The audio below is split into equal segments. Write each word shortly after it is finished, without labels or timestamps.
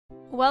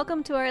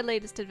Welcome to our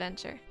latest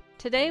adventure.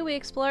 Today we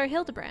explore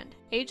Hildibrand,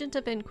 Agent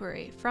of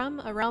Inquiry from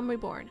A Realm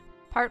Reborn,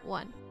 Part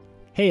 1.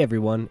 Hey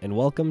everyone, and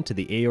welcome to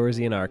the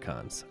Eorzean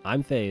Archons.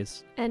 I'm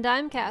Phaze. And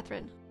I'm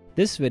Kathryn.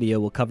 This video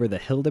will cover the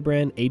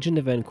Hildibrand Agent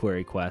of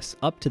Inquiry quests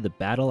up to the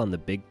Battle on the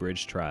Big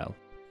Bridge trial.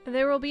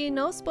 There will be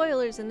no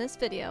spoilers in this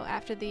video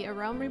after the A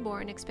Realm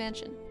Reborn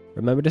expansion.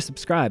 Remember to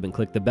subscribe and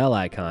click the bell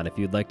icon if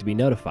you'd like to be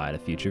notified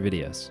of future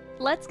videos.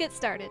 Let's get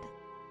started.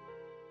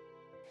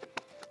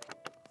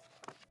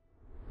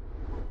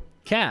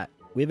 Kat,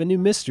 we have a new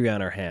mystery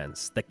on our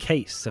hands, the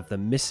case of the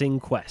missing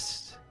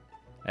quest.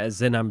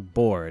 As in, I'm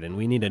bored and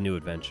we need a new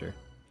adventure.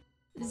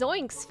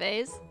 Zoinks,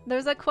 Phaze.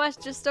 There's a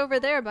quest just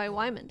over there by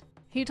Wyman.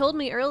 He told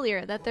me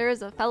earlier that there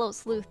is a fellow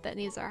sleuth that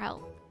needs our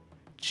help.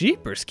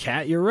 Jeepers,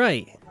 Kat, you're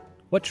right.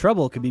 What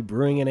trouble could be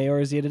brewing in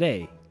Eorzea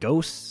today?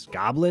 Ghosts?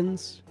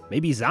 Goblins?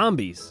 Maybe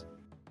zombies?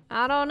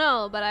 I don't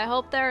know, but I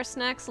hope there are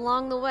snacks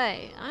along the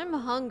way. I'm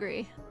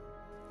hungry.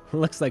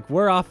 Looks like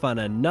we're off on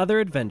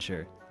another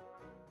adventure.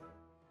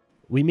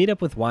 We meet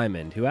up with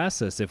Wyman, who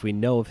asks us if we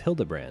know of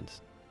Hildibrand.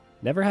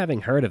 Never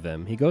having heard of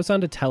him, he goes on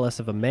to tell us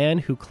of a man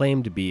who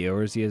claimed to be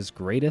Eorzea's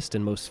greatest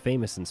and most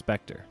famous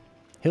inspector.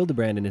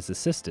 Hildibrand and his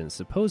assistants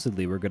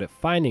supposedly were good at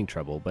finding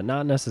trouble, but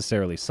not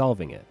necessarily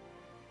solving it.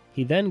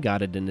 He then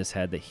got it in his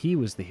head that he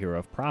was the hero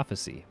of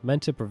prophecy,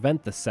 meant to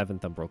prevent the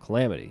Seventh Umbral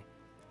Calamity.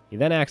 He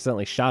then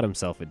accidentally shot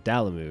himself at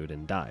Dalamud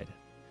and died.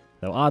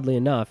 Though oddly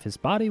enough, his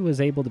body was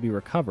able to be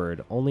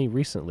recovered only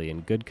recently in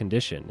good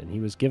condition, and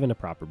he was given a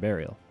proper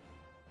burial.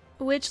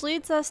 Which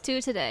leads us to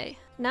today.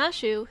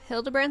 Nashu,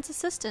 Hildibrand's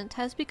assistant,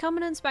 has become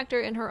an inspector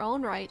in her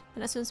own right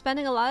and has been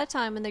spending a lot of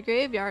time in the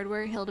graveyard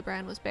where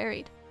Hildibrand was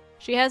buried.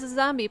 She has a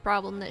zombie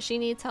problem that she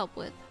needs help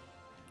with.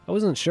 I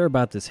wasn't sure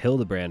about this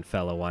Hildibrand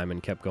fellow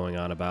Wyman kept going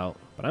on about,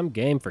 but I'm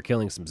game for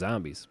killing some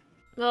zombies.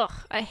 Ugh,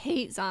 I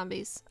hate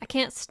zombies. I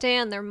can't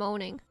stand their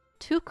moaning.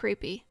 Too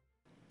creepy.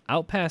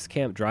 Out past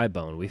Camp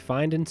Drybone, we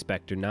find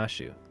Inspector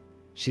Nashu.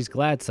 She's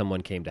glad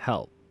someone came to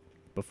help.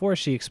 Before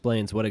she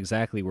explains what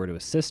exactly we're to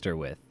assist her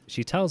with,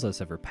 she tells us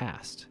of her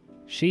past.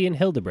 She and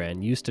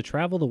Hildibrand used to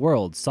travel the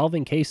world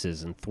solving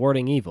cases and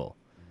thwarting evil.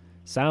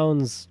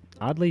 Sounds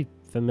oddly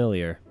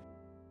familiar.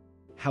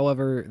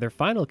 However, their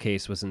final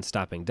case was in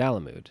stopping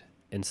Dalamud.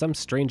 In some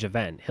strange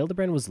event,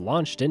 Hildibrand was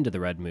launched into the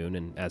Red Moon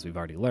and, as we've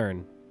already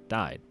learned,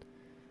 died.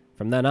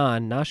 From then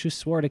on, Nashu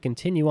swore to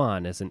continue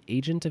on as an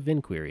agent of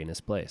inquiry in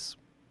his place.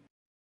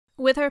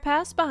 With her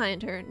past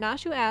behind her,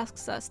 Nashu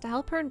asks us to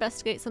help her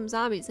investigate some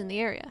zombies in the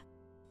area.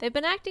 They've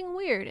been acting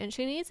weird and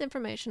she needs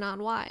information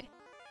on why.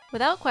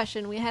 Without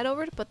question, we head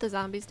over to put the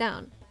zombies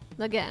down.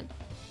 Again.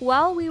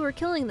 While we were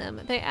killing them,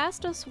 they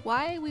asked us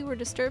why we were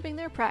disturbing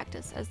their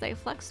practice as they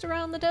flexed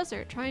around the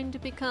desert trying to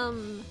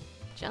become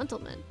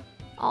gentlemen.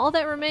 All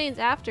that remains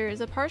after is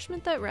a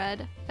parchment that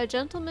read, "A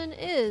gentleman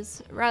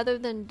is," rather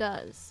than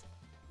does.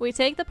 We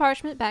take the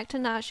parchment back to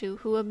Nashu,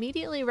 who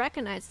immediately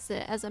recognizes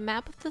it as a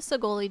map of the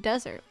Sagoli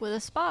Desert with a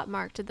spot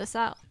marked to the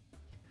south.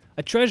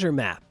 A treasure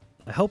map!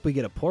 I hope we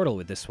get a portal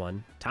with this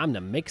one. Time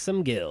to make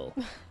some gil.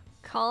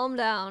 Calm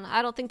down.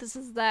 I don't think this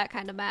is that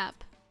kind of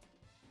map.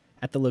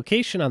 At the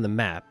location on the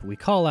map, we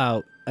call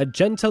out, "A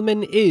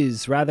gentleman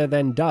is rather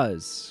than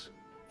does."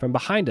 From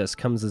behind us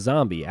comes a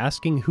zombie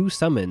asking who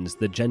summons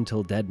the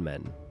gentle dead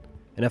men.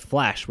 In a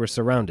flash, we're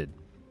surrounded.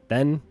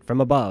 Then,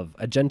 from above,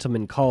 a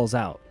gentleman calls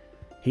out.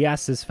 He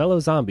asks his fellow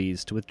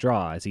zombies to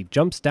withdraw as he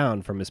jumps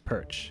down from his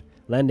perch,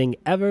 landing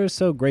ever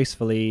so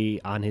gracefully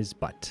on his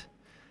butt.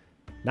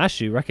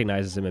 Nashu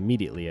recognizes him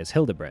immediately as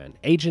Hildibrand,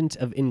 Agent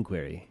of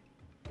Inquiry.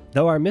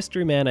 Though our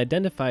mystery man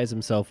identifies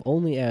himself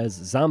only as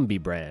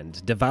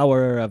Zombiebrand,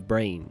 Devourer of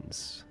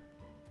Brains.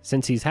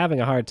 Since he's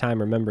having a hard time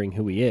remembering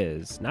who he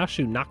is,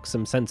 Nashu knocks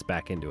some sense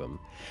back into him.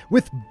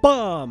 With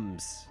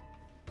bombs!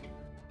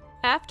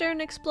 After an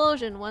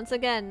explosion once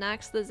again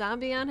knocks the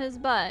zombie on his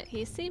butt,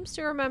 he seems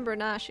to remember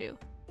Nashu.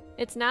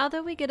 It's now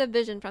that we get a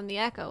vision from the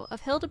Echo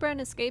of Hildibrand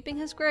escaping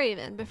his grave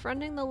and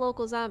befriending the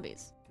local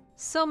zombies.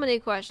 So many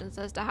questions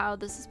as to how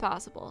this is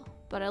possible,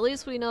 but at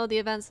least we know the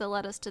events that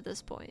led us to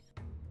this point.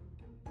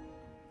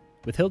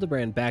 With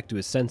Hildibrand back to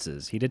his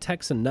senses, he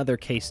detects another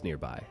case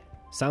nearby.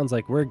 Sounds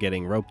like we're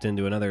getting roped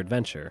into another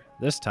adventure,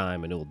 this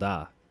time in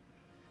Ul'dah.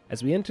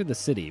 As we enter the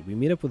city, we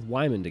meet up with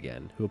Wyman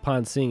again, who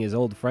upon seeing his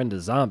old friend a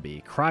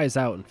zombie, cries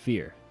out in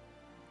fear.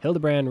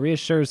 Hildibrand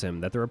reassures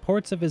him that the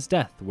reports of his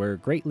death were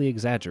greatly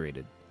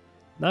exaggerated.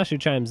 Nashu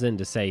chimes in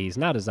to say he's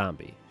not a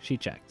zombie, she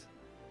checked.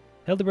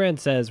 Hildibrand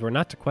says we're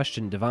not to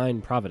question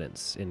divine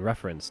providence in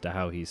reference to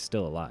how he's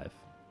still alive.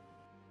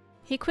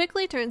 He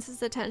quickly turns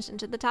his attention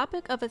to the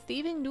topic of a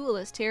thieving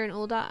duelist here in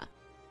Ul'dah.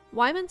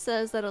 Wyman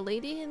says that a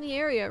lady in the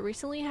area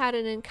recently had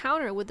an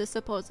encounter with the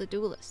supposed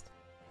duelist.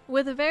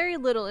 With very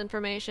little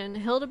information,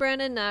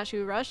 Hildibrand and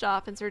Nashu rush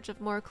off in search of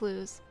more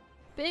clues.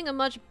 Being a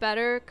much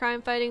better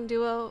crime-fighting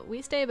duo,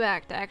 we stay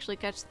back to actually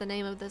catch the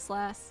name of this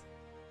lass.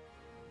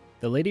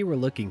 The lady we're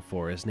looking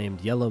for is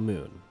named Yellow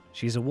Moon.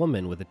 She's a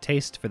woman with a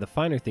taste for the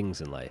finer things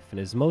in life and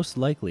is most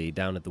likely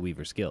down at the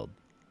Weaver's Guild.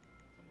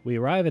 We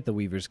arrive at the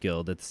Weaver's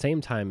Guild at the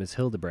same time as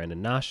Hildibrand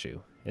and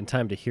Nashu, in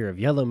time to hear of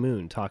Yellow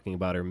Moon talking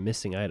about her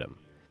missing item.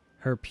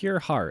 Her pure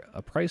heart,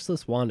 a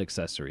priceless wand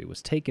accessory,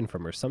 was taken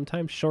from her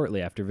sometime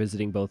shortly after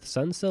visiting both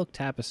Sunsilk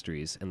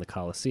Tapestries and the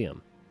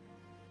Colosseum.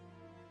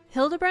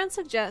 Hildibrand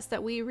suggests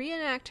that we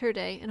reenact her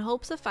day in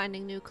hopes of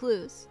finding new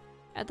clues.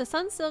 At the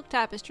Sunsilk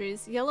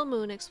Tapestries, Yellow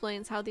Moon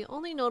explains how the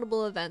only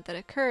notable event that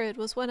occurred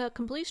was when a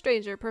complete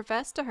stranger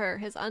professed to her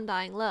his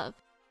undying love.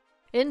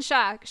 In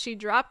shock, she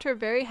dropped her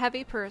very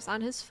heavy purse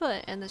on his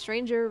foot and the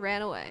stranger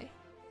ran away.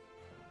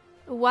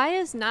 Why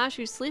is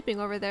Nashu sleeping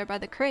over there by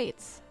the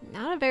crates?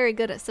 Not a very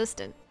good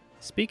assistant.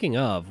 Speaking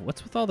of,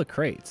 what's with all the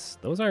crates?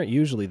 Those aren't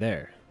usually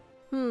there.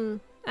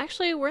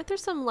 Actually, weren't there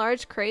some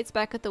large crates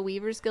back at the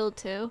Weavers Guild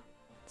too?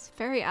 It's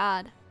very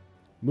odd.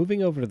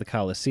 Moving over to the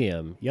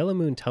Colosseum, Yellow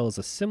Moon tells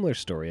a similar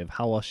story of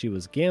how while she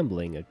was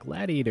gambling, a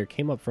gladiator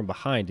came up from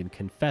behind and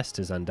confessed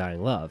his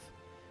undying love.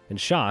 In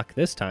shock,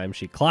 this time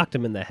she clocked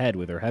him in the head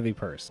with her heavy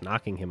purse,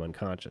 knocking him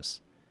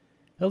unconscious.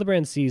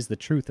 Hildibrand sees the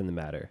truth in the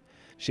matter.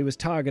 She was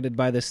targeted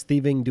by this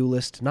thieving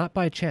duelist not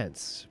by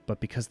chance, but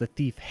because the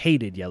thief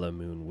hated Yellow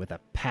Moon with a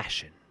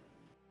passion.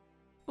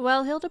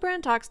 While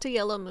Hildibrand talks to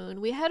Yellow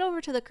Moon, we head over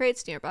to the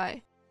crates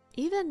nearby.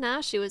 Even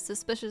Nashu is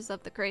suspicious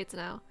of the crates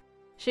now.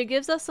 She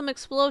gives us some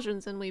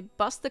explosions and we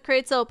bust the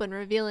crates open,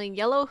 revealing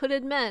yellow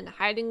hooded men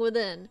hiding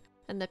within,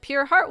 and the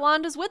pure heart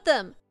wand is with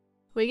them.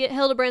 We get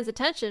Hildibrand's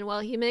attention while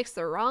he makes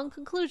the wrong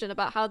conclusion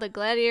about how the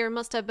gladiator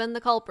must have been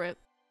the culprit.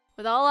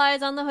 With all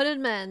eyes on the hooded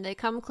men, they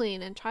come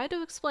clean and try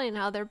to explain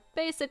how they're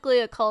basically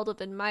a cult of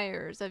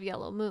admirers of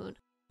Yellow Moon.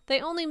 They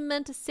only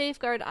meant to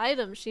safeguard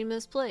items she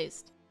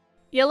misplaced.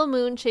 Yellow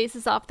Moon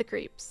chases off the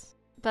creeps,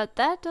 but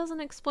that doesn't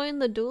explain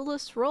the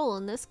duelist's role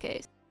in this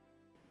case.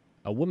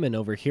 A woman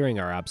overhearing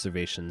our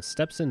observations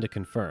steps in to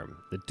confirm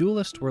the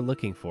duelist we're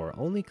looking for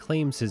only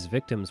claims his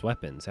victim's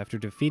weapons after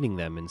defeating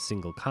them in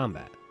single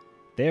combat.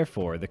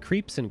 Therefore, the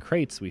creeps and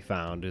crates we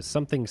found is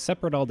something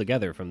separate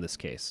altogether from this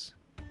case.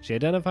 She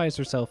identifies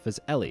herself as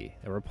Ellie,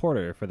 a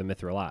reporter for the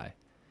Mithril Eye.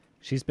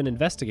 She's been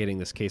investigating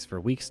this case for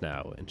weeks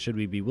now, and should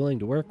we be willing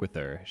to work with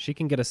her, she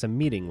can get us a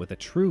meeting with a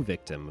true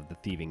victim of the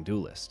thieving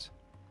duelist.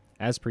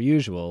 As per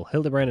usual,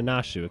 Hildibrand and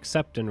Nashu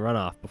accept and run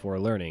off before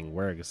learning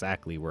where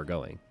exactly we're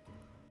going.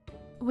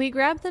 We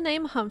grab the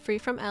name Humphrey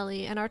from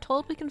Ellie and are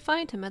told we can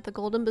find him at the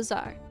Golden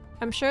Bazaar.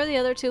 I'm sure the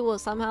other two will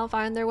somehow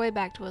find their way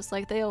back to us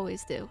like they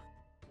always do.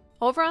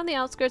 Over on the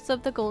outskirts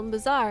of the Golden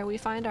Bazaar, we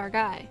find our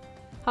guy.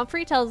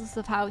 Humphrey tells us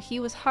of how he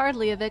was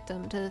hardly a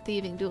victim to the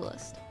thieving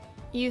duelist.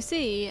 You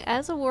see,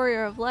 as a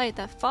warrior of light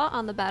that fought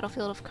on the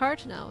battlefield of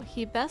Cartano,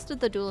 he bested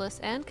the duelist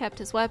and kept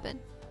his weapon.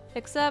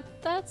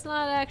 Except that's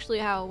not actually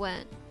how it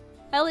went.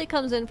 Ellie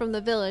comes in from the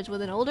village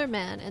with an older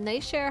man, and they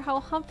share how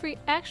Humphrey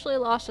actually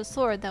lost a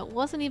sword that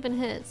wasn't even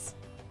his.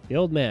 The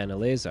old man,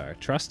 Eleazar,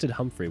 trusted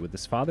Humphrey with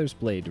his father's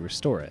blade to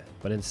restore it,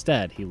 but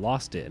instead he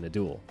lost it in a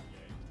duel.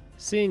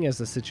 Seeing as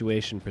the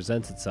situation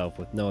presents itself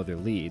with no other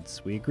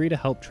leads, we agree to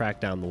help track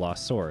down the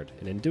lost sword,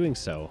 and in doing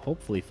so,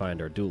 hopefully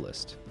find our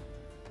duelist.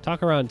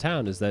 Talk around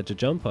town is that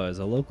Jajumpa is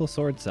a local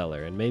sword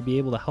seller and may be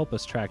able to help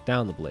us track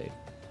down the blade.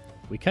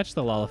 We catch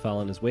the Lalafell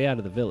on his way out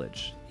of the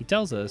village. He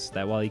tells us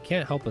that while he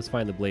can't help us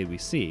find the blade we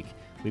seek,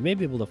 we may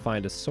be able to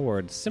find a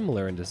sword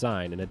similar in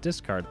design in a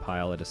discard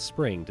pile at a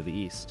spring to the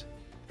east.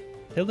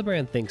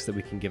 Hildibrand thinks that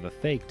we can give a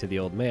fake to the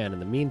old man in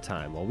the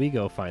meantime while we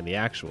go find the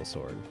actual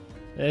sword.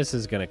 This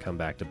is gonna come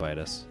back to bite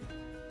us.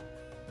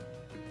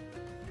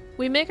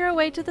 We make our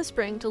way to the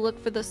spring to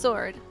look for the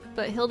sword,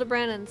 but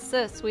Hildibrand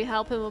insists we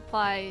help him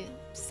apply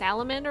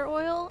salamander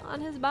oil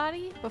on his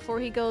body before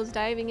he goes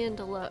diving in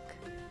to look.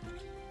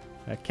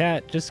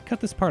 Cat, just cut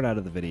this part out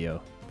of the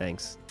video.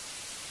 Thanks.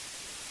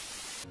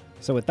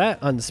 So with that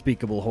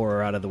unspeakable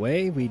horror out of the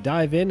way, we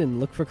dive in and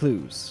look for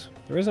clues.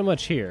 There isn't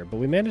much here, but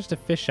we managed to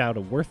fish out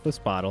a worthless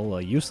bottle,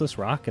 a useless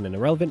rock, and an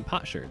irrelevant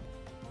potsherd.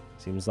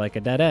 Seems like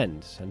a dead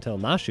end, until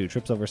Nashu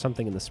trips over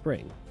something in the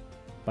spring.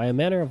 By a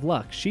manner of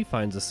luck, she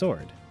finds a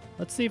sword.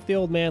 Let's see if the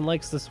old man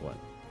likes this one.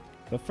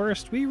 But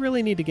first, we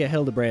really need to get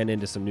Hildibrand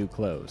into some new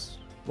clothes.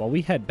 While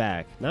we head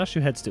back,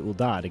 Nashu heads to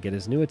Ul'dah to get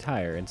his new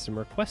attire and some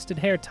requested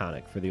hair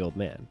tonic for the old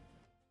man.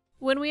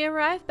 When we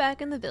arrive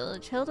back in the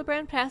village,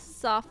 Hildibrand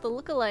passes off the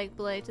look-alike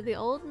blade to the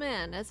old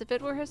man as if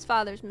it were his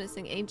father's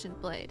missing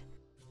ancient blade.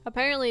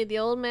 Apparently, the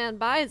old man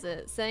buys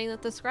it, saying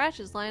that the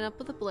scratches line up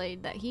with the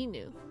blade that he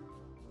knew.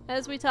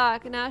 As we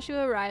talk,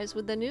 Nashu arrives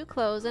with the new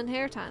clothes and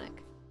hair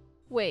tonic.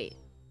 Wait,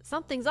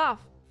 something's off.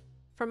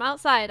 From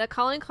outside, a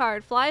calling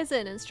card flies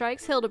in and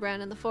strikes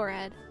Hildibrand in the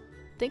forehead.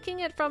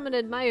 Thinking it from an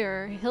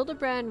admirer,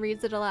 Hildibrand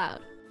reads it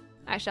aloud.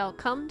 I shall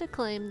come to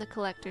claim the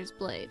collector's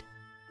blade.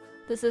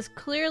 This is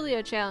clearly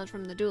a challenge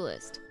from the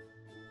duelist.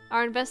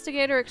 Our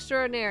investigator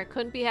extraordinaire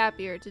couldn't be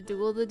happier to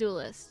duel the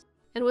duelist.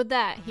 And with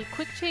that, he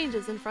quick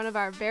changes in front of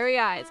our very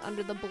eyes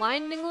under the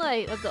blinding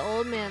light of the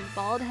old man's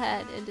bald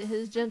head into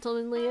his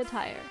gentlemanly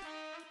attire.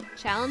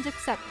 Challenge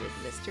accepted,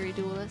 mystery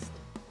duelist.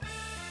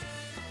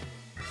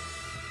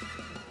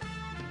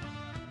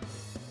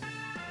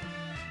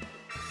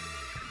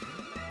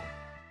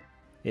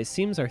 It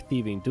seems our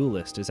thieving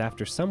duelist is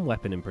after some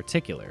weapon in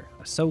particular,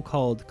 a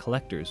so-called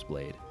collector's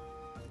blade.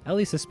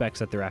 Ellie suspects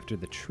that they're after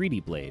the Treaty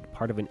Blade,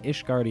 part of an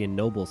Ishgardian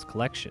noble's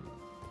collection.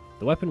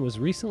 The weapon was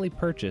recently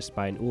purchased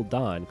by an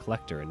Ul'Dan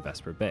collector in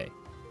Vesper Bay.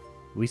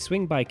 We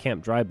swing by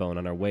Camp Drybone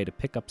on our way to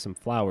pick up some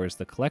flowers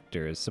the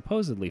collector is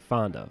supposedly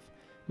fond of.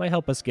 Might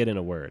help us get in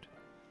a word.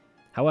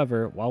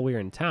 However, while we're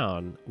in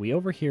town, we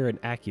overhear an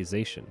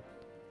accusation.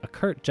 A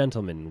curt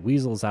gentleman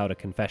weasels out a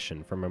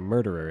confession from a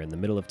murderer in the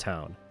middle of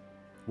town.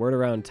 Word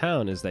around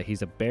town is that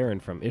he's a baron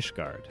from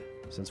Ishgard.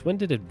 Since when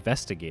did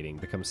investigating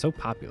become so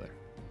popular?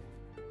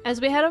 As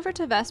we head over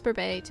to Vesper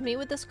Bay to meet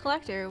with this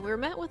collector, we're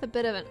met with a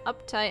bit of an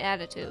uptight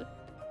attitude.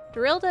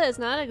 Dorilda is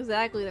not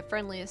exactly the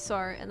friendliest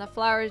sort, and the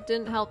flowers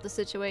didn't help the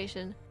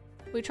situation.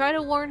 We try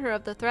to warn her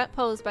of the threat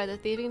posed by the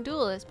thieving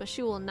duelist, but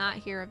she will not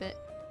hear of it.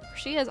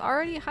 She has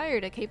already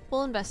hired a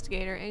capable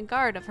investigator and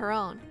guard of her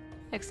own.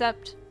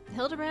 Except,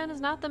 Hildibrand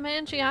is not the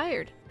man she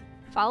hired.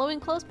 Following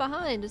close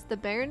behind is the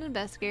Baron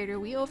investigator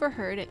we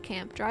overheard at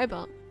Camp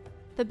Drybone.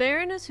 The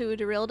Baron is who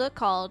Dorilda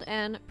called,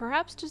 and,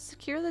 perhaps to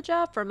secure the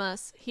job from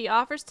us, he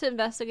offers to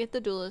investigate the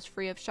duelist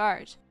free of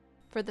charge.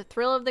 For the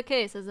thrill of the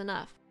case is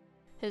enough.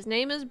 His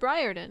name is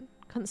Briarden,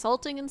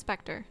 Consulting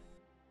Inspector.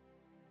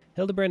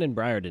 Hildibrand and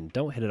Briarden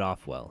don't hit it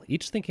off well,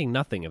 each thinking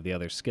nothing of the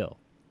other's skill.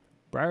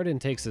 Briarden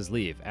takes his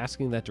leave,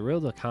 asking that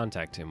Dorilda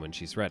contact him when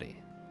she's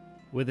ready.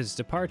 With his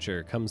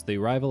departure comes the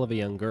arrival of a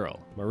young girl,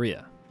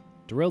 Maria.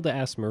 Dorilda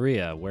asks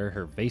Maria where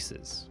her vase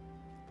is.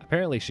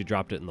 Apparently she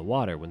dropped it in the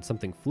water when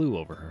something flew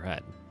over her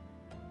head.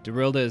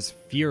 Dorilda is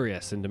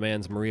furious and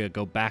demands Maria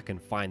go back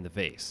and find the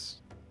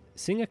vase.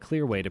 Seeing a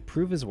clear way to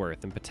prove his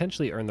worth and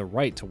potentially earn the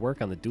right to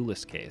work on the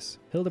duelist case,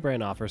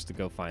 Hildibrand offers to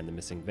go find the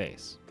missing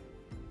vase.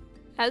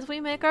 As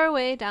we make our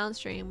way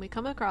downstream, we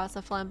come across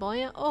a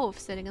flamboyant oaf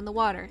sitting in the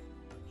water.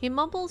 He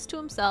mumbles to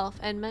himself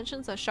and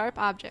mentions a sharp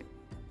object.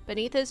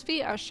 Beneath his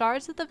feet are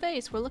shards of the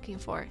vase we're looking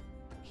for.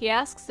 He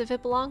asks if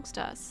it belongs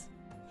to us.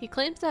 He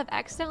claims to have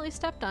accidentally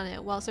stepped on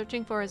it while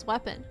searching for his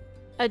weapon.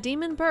 A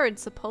demon bird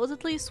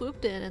supposedly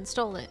swooped in and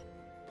stole it.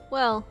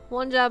 Well,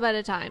 one job at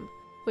a time.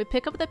 We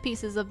pick up the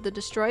pieces of the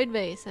destroyed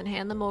vase and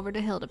hand them over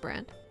to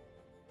Hildibrand.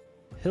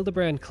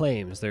 Hildibrand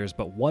claims there is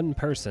but one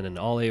person in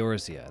all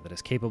Eorzea that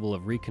is capable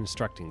of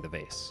reconstructing the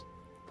vase.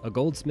 A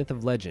goldsmith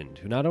of legend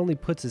who not only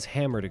puts his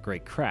hammer to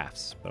great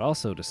crafts, but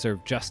also to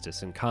serve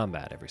justice in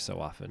combat every so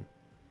often.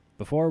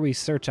 Before we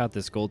search out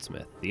this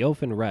goldsmith, the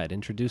oaf in red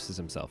introduces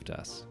himself to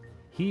us.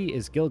 He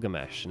is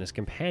Gilgamesh, and his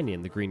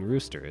companion, the Green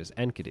Rooster, is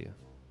Enkidu.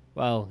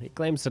 Well, he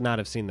claims to not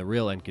have seen the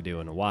real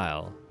Enkidu in a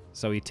while,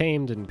 so he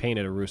tamed and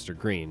painted a rooster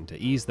green to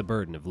ease the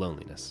burden of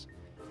loneliness.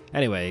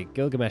 Anyway,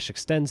 Gilgamesh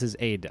extends his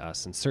aid to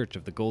us in search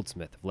of the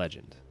goldsmith of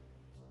legend.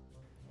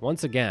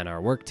 Once again,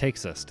 our work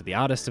takes us to the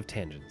oddest of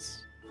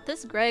tangents.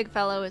 This Greg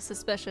fellow is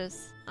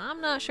suspicious. I'm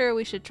not sure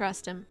we should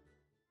trust him.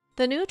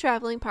 The new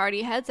traveling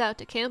party heads out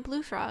to Camp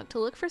Blue Frog to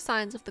look for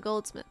signs of the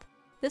goldsmith.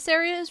 This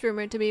area is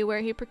rumored to be where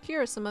he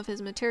procures some of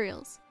his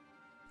materials.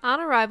 On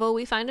arrival,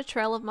 we find a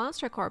trail of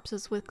monster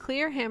corpses with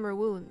clear hammer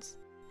wounds.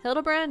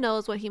 Hildibrand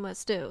knows what he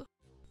must do.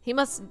 He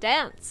must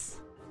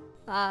dance!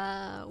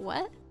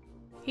 What?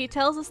 He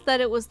tells us that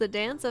it was the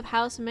dance of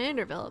House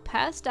Manderville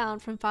passed down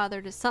from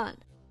father to son.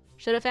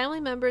 Should a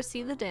family member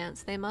see the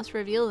dance, they must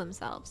reveal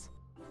themselves.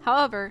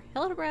 However,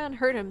 Hildibrand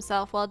hurt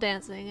himself while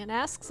dancing and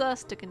asks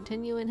us to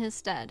continue in his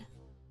stead.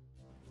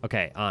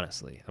 Okay,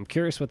 honestly, I'm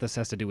curious what this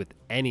has to do with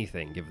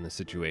anything given the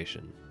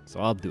situation, so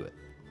I'll do it.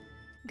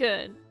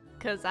 Good,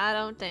 'cause I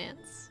don't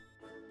dance.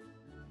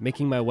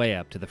 Making my way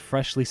up to the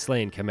freshly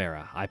slain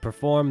chimera, I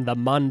perform the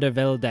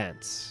Manderville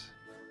dance.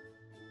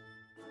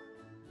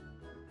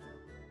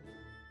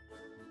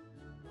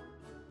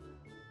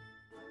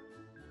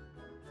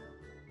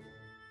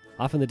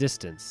 Off in the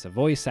distance, a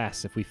voice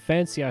asks if we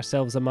fancy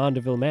ourselves a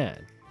Manderville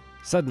man.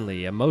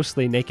 Suddenly, a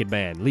mostly naked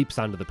man leaps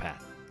onto the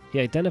path. He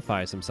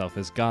identifies himself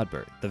as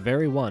Godbert, the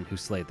very one who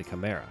slayed the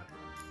chimera.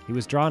 He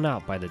was drawn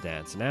out by the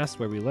dance and asked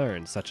where we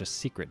learned such a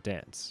secret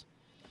dance.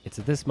 It's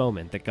at this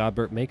moment that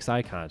Godbert makes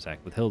eye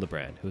contact with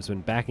Hildibrand, who has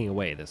been backing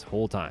away this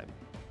whole time.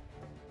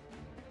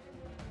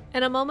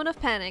 In a moment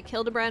of panic,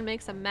 Hildibrand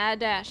makes a mad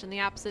dash in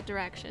the opposite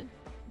direction.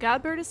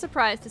 Godbert is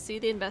surprised to see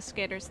the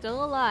investigator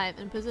still alive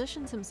and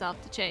positions himself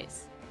to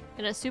chase.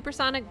 In a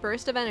supersonic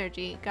burst of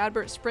energy,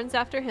 Godbert sprints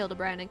after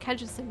Hildibrand and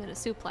catches him in a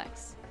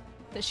suplex.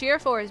 The sheer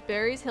force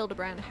buries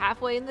Hildibrand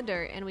halfway in the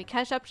dirt, and we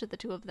catch up to the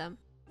two of them.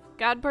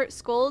 Godbert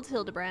scolds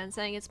Hildibrand,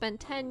 saying it's been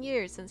 10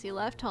 years since he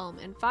left home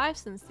and 5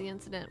 since the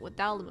incident with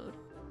Dalamud.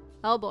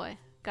 Oh boy,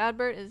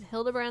 Godbert is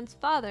Hildibrand's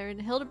father, and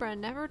Hildibrand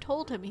never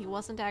told him he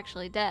wasn't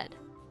actually dead.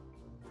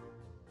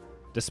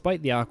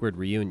 Despite the awkward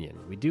reunion,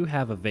 we do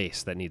have a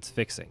vase that needs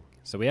fixing,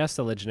 so we ask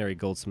the legendary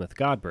goldsmith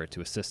Godbert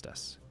to assist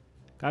us.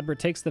 Godbert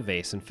takes the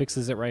vase and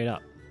fixes it right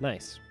up.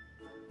 Nice.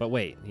 But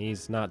wait,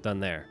 he's not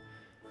done there.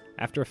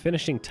 After a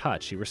finishing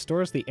touch, he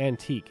restores the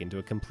antique into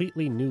a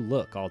completely new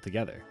look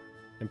altogether.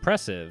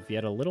 Impressive,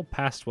 yet a little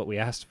past what we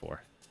asked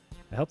for.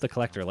 I hope the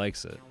collector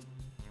likes it.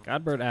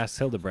 Godbert asks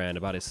Hildibrand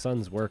about his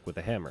son's work with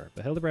the hammer,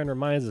 but Hildibrand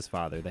reminds his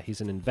father that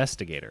he's an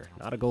investigator,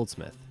 not a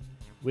goldsmith.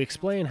 We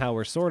explain how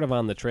we're sort of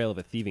on the trail of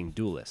a thieving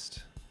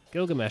duelist.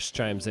 Gilgamesh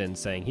chimes in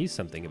saying he's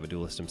something of a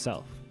duelist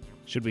himself.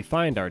 Should we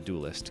find our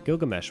duelist,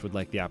 Gilgamesh would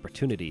like the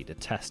opportunity to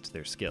test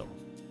their skill.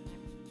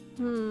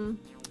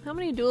 How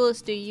many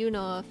duelists do you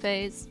know of,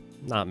 Phaze?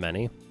 Not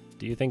many.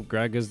 Do you think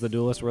Greg is the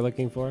duelist we're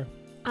looking for?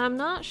 I'm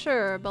not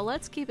sure, but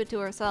let's keep it to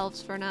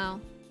ourselves for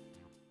now.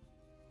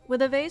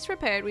 With a vase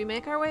repaired, we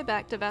make our way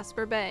back to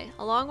Vesper Bay,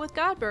 along with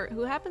Godbert,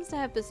 who happens to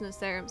have business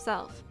there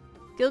himself.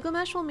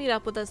 Gilgamesh will meet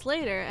up with us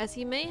later, as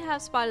he may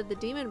have spotted the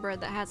demon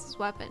bird that has his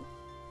weapon.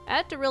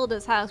 At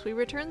Dorilda's house, we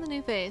return the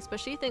new vase, but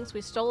she thinks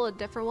we stole a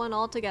different one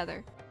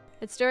altogether.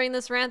 It's during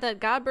this rant that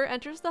Godbert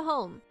enters the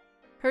home.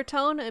 Her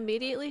tone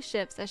immediately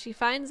shifts as she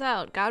finds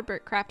out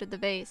Godbert crafted the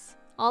vase.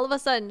 All of a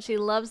sudden, she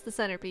loves the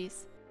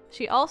centerpiece.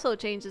 She also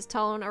changes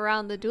tone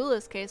around the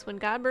duelist case when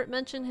Godbert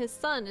mentioned his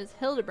son is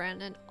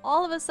Hildibrand, and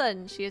all of a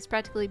sudden, she is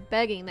practically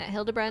begging that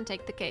Hildibrand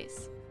take the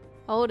case.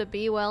 Oh, to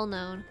be well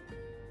known.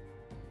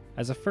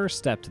 As a first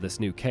step to this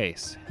new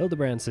case,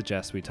 Hildibrand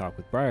suggests we talk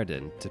with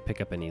Briarden to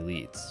pick up any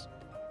leads.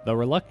 Though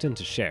reluctant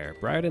to share,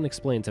 Briarden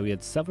explains how we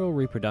had several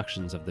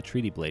reproductions of the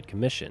Treaty Blade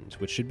commissioned,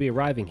 which should be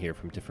arriving here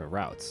from different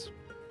routes.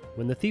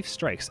 When the thief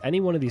strikes any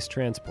one of these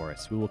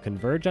transports, we will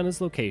converge on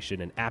his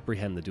location and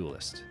apprehend the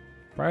duelist.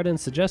 Briarden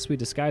suggests we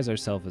disguise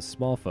ourselves as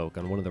small folk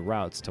on one of the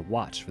routes to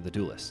watch for the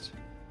duelist.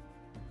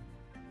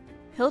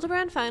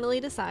 Hildibrand finally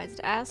decides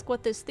to ask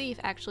what this thief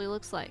actually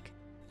looks like.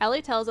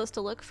 Ellie tells us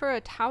to look for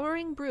a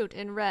towering brute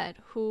in red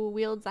who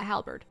wields a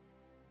halberd.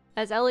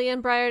 As Ellie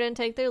and Briarden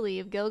take their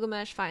leave,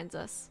 Gilgamesh finds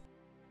us.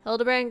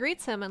 Hildibrand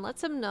greets him and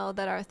lets him know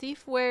that our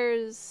thief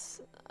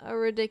wears a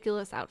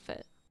ridiculous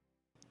outfit.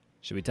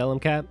 Should we tell him,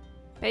 Kat?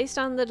 Based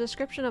on the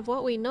description of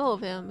what we know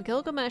of him,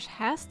 Gilgamesh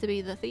has to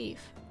be the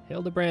thief.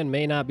 Hildibrand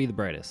may not be the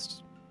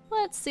brightest.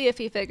 Let's see if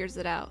he figures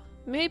it out.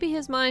 Maybe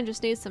his mind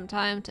just needs some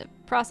time to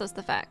process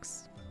the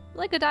facts.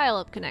 Like a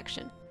dial-up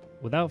connection.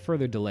 Without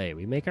further delay,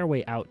 we make our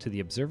way out to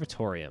the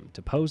observatorium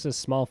to pose as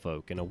small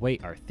folk and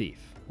await our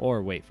thief,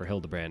 or wait for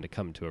Hildibrand to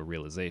come to a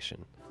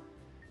realization.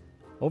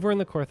 Over in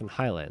the Corthan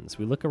Highlands,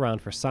 we look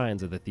around for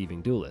signs of the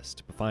thieving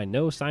duelist, but find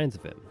no signs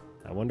of him.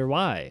 I wonder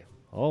why.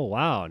 Oh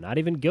wow, not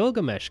even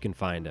Gilgamesh can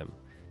find him.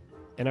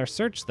 In our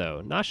search,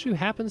 though, Nashu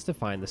happens to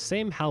find the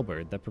same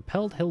halberd that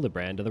propelled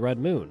Hildibrand to the Red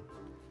Moon.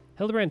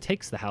 Hildibrand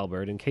takes the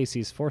halberd in case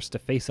he's forced to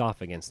face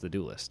off against the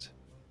duelist.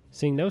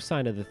 Seeing no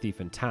sign of the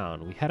thief in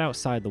town, we head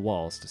outside the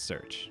walls to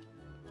search.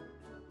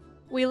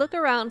 We look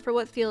around for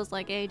what feels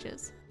like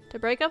ages. To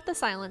break up the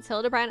silence,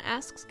 Hildibrand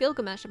asks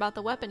Gilgamesh about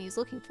the weapon he's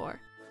looking for.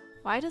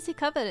 Why does he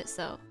covet it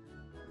so?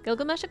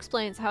 Gilgamesh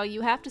explains how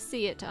you have to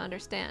see it to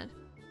understand.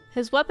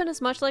 His weapon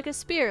is much like a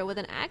spear, with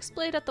an axe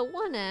blade at the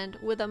one end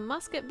with a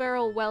musket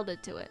barrel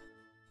welded to it.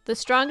 The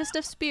strongest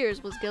of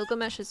spears was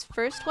Gilgamesh's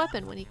first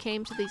weapon when he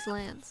came to these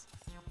lands.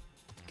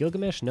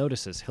 Gilgamesh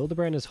notices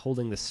Hildibrand is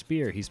holding the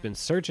spear he's been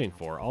searching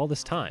for all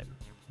this time.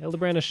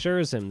 Hildibrand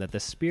assures him that the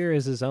spear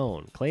is his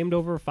own, claimed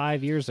over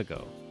 5 years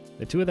ago.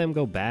 The two of them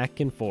go back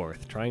and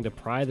forth, trying to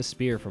pry the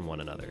spear from one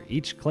another,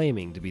 each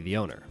claiming to be the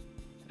owner.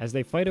 As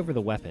they fight over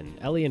the weapon,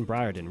 Ellie and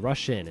Briarden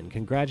rush in and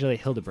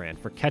congratulate Hildibrand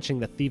for catching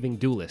the thieving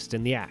duelist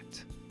in the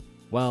act.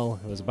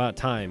 Well, it was about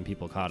time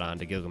people caught on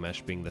to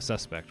Gilgamesh being the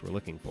suspect we're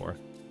looking for.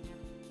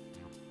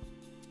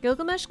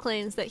 Gilgamesh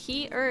claims that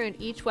he earned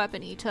each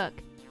weapon he took.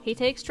 He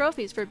takes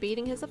trophies for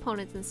beating his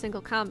opponents in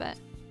single combat.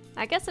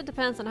 I guess it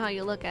depends on how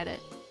you look at it,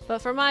 but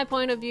from my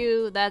point of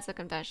view, that's a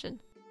confession.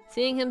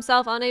 Seeing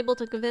himself unable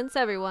to convince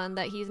everyone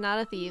that he's not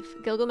a thief,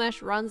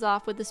 Gilgamesh runs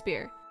off with the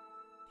spear.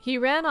 He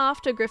ran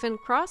off to Griffin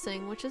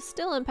Crossing, which is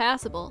still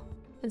impassable.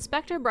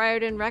 Inspector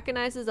Briarden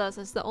recognizes us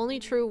as the only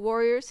true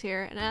warriors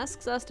here and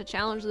asks us to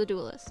challenge the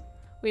duelist.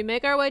 We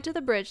make our way to the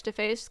bridge to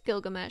face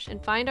Gilgamesh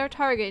and find our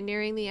target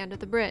nearing the end of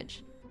the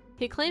bridge.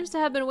 He claims to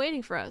have been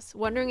waiting for us,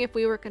 wondering if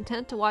we were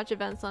content to watch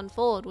events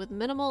unfold with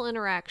minimal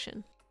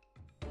interaction.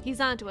 He's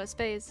on to us,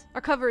 Phaze.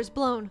 Our cover is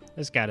blown.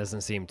 This guy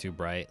doesn't seem too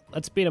bright.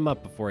 Let's beat him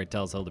up before he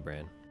tells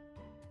Hildibrand.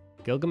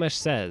 Gilgamesh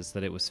says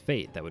that it was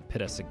fate that would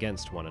pit us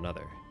against one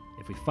another.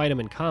 If we fight him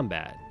in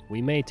combat,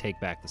 we may take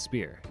back the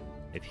spear.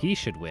 If he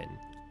should win,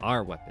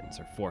 our weapons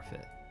are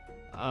forfeit.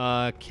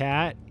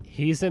 Cat,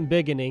 he's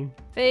embiggening.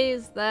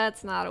 Phaze,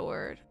 that's not a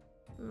word.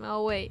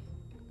 Oh wait,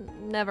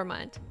 never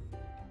mind.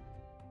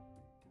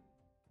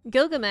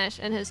 Gilgamesh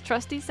and his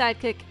trusty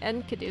sidekick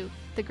Enkidu,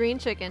 the green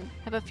chicken,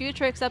 have a few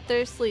tricks up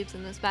their sleeves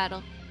in this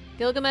battle.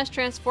 Gilgamesh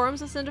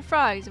transforms us into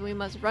frogs and we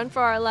must run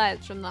for our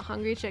lives from the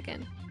hungry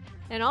chicken.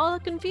 In all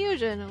the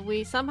confusion,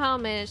 we somehow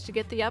manage to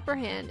get the upper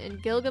hand and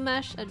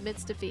Gilgamesh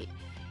admits defeat.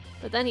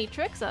 But then he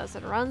tricks us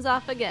and runs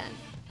off again,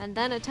 and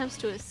then attempts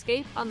to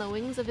escape on the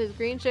wings of his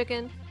green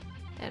chicken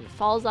and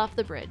falls off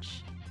the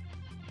bridge.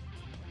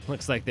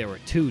 Looks like there were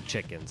two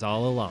chickens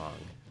all along.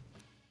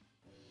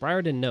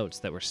 Briarden notes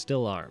that we're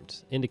still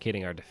armed,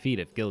 indicating our defeat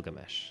of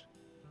Gilgamesh.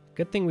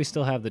 Good thing we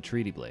still have the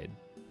Treaty Blade.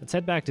 Let's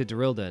head back to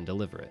Dorilda and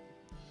deliver it.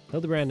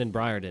 Hildibrand and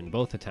Briarden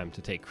both attempt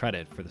to take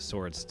credit for the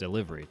sword's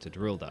delivery to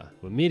Dorilda,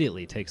 who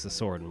immediately takes the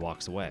sword and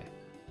walks away.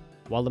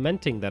 While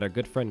lamenting that our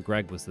good friend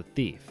Greg was the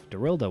thief,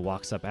 Dorilda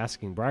walks up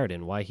asking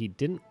Briarden why he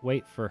didn't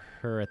wait for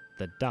her at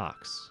the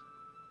docks.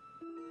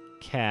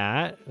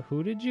 Kat,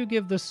 who did you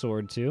give the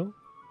sword to?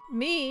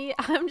 Me?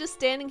 I'm just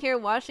standing here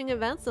watching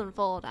events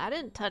unfold. I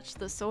didn't touch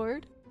the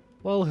sword.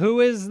 Well,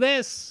 who is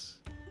this?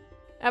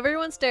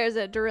 Everyone stares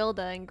at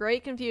Dorilda in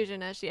great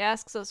confusion as she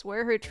asks us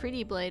where her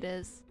treaty blade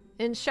is.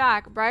 In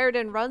shock,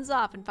 Briarden runs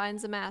off and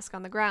finds the mask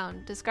on the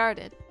ground,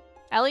 discarded.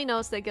 Ellie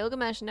notes that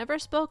Gilgamesh never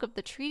spoke of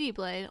the treaty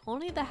blade,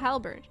 only the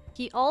halberd.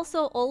 He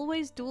also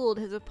always dueled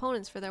his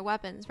opponents for their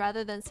weapons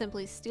rather than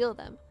simply steal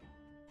them.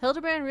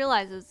 Hildibrand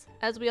realizes,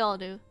 as we all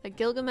do, that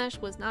Gilgamesh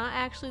was not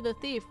actually the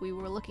thief we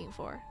were looking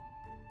for.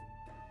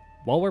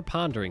 While we're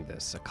pondering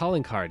this, a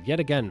calling card yet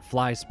again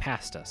flies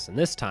past us, and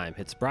this time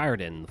hits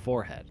Briarden in the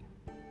forehead.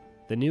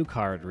 The new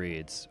card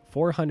reads,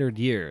 400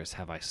 years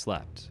have I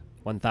slept,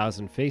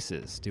 1,000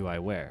 faces do I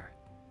wear.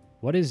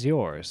 What is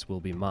yours will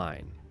be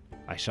mine.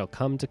 I shall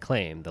come to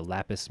claim the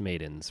Lapis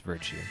Maiden's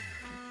virtue.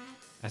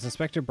 As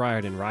Inspector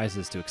Briarden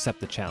rises to accept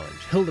the challenge,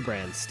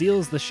 Hildibrand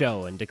steals the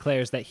show and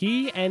declares that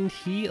he and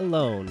he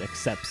alone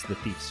accepts the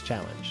thief's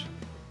challenge.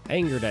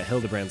 Angered at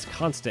Hildibrand's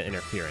constant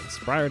interference,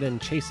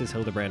 Briarden chases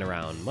Hildibrand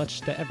around,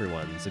 much to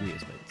everyone's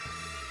amusement.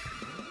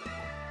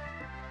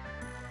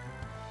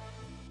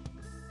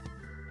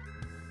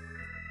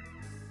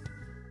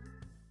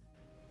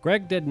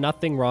 Greg did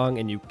nothing wrong,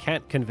 and you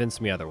can't convince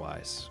me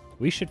otherwise.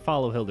 We should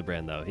follow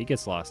Hildibrand, though. He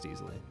gets lost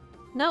easily.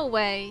 No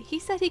way. He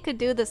said he could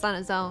do this on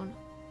his own.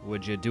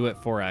 Would you do it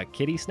for a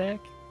kitty snack?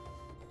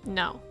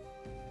 No.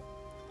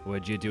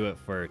 Would you do it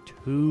for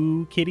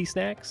 2 kitty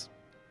snacks?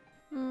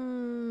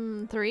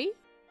 3?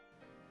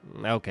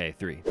 Okay,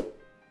 3.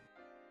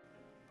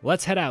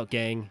 Let's head out,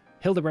 gang.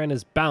 Hildibrand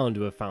is bound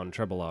to have found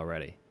trouble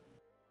already.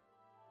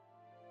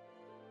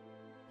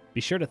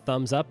 Be sure to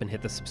thumbs up and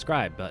hit the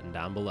subscribe button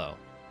down below.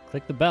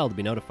 Click the bell to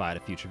be notified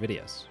of future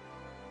videos.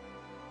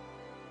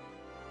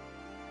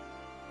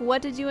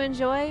 What did you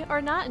enjoy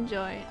or not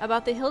enjoy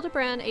about the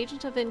Hildibrand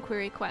Agent of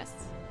Inquiry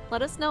quests?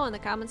 Let us know in the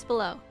comments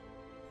below.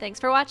 Thanks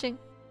for watching!